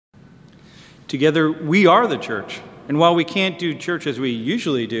Together, we are the church. And while we can't do church as we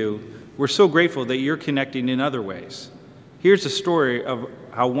usually do, we're so grateful that you're connecting in other ways. Here's a story of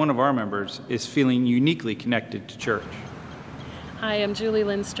how one of our members is feeling uniquely connected to church. Hi, I'm Julie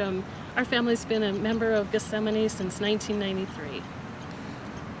Lindstrom. Our family's been a member of Gethsemane since 1993.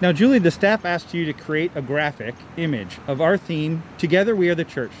 Now, Julie, the staff asked you to create a graphic image of our theme, Together We Are the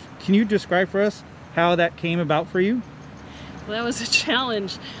Church. Can you describe for us how that came about for you? Well, that was a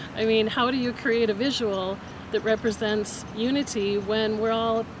challenge. I mean, how do you create a visual that represents unity when we're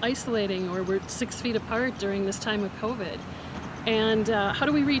all isolating or we're 6 feet apart during this time of COVID? And how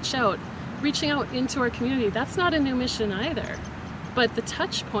do we reach out? Reaching out into our community, that's not a new mission either, but the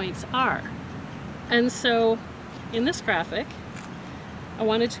touch points are. And so in this graphic, I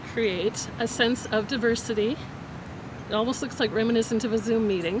wanted to create a sense of diversity. It almost looks like reminiscent of a Zoom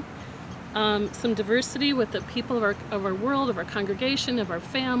meeting. Some diversity with the people of our world, of our congregation, of our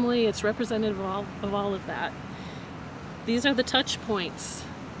family. It's representative of all of that. These are the touch points.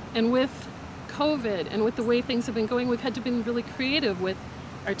 And with COVID and with the way things have been going, we've had to be really creative with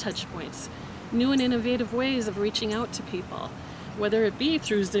our touch points. New and innovative ways of reaching out to people, whether it be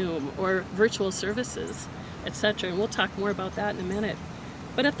through Zoom or virtual services, etc. And we'll talk more about that in a minute.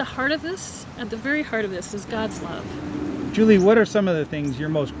 But at the heart of this, at the very heart of this, is God's love. Julie, what are some of the things you're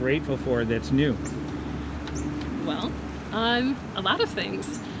most grateful for that's new? Well, a lot of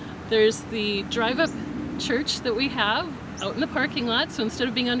things. There's the drive-up church that we have out in the parking lot. So instead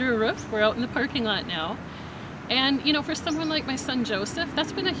of being under a roof, we're out in the parking lot now. And, you know, for someone like my son Joseph,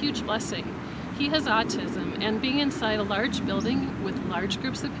 that's been a huge blessing. He has autism, and being inside a large building with large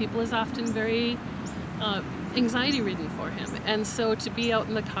groups of people is often very anxiety-ridden for him. And so to be out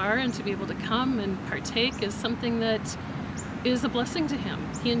in the car and to be able to come and partake is something that is a blessing to him.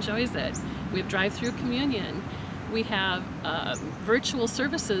 He enjoys it. We have drive-through communion. We have virtual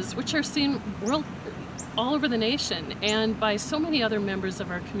services, which are seen all over the nation and by so many other members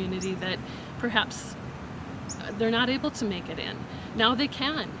of our community that perhaps they're not able to make it in. Now they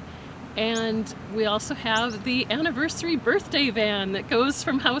can. And we also have the anniversary birthday van that goes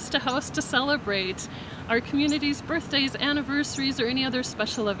from house to celebrate our community's birthdays, anniversaries, or any other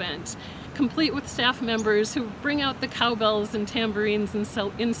special event, complete with staff members who bring out the cowbells and tambourines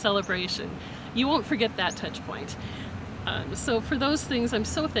in celebration. You won't forget that touch point. So for those things, I'm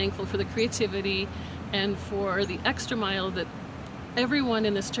so thankful for the creativity and for the extra mile that everyone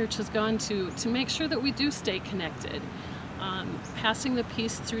in this church has gone to make sure that we do stay connected. Passing the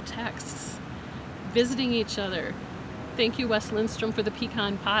peace through texts, visiting each other. Thank you, Wes Lindstrom, for the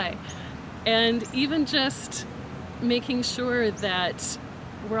pecan pie. And even just making sure that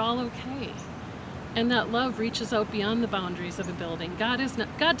we're all okay. And that love reaches out beyond the boundaries of a building. God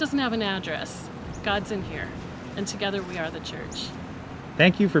doesn't have an address. God's in here. And together we are the church.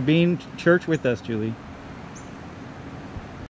 Thank you for being church with us, Julie.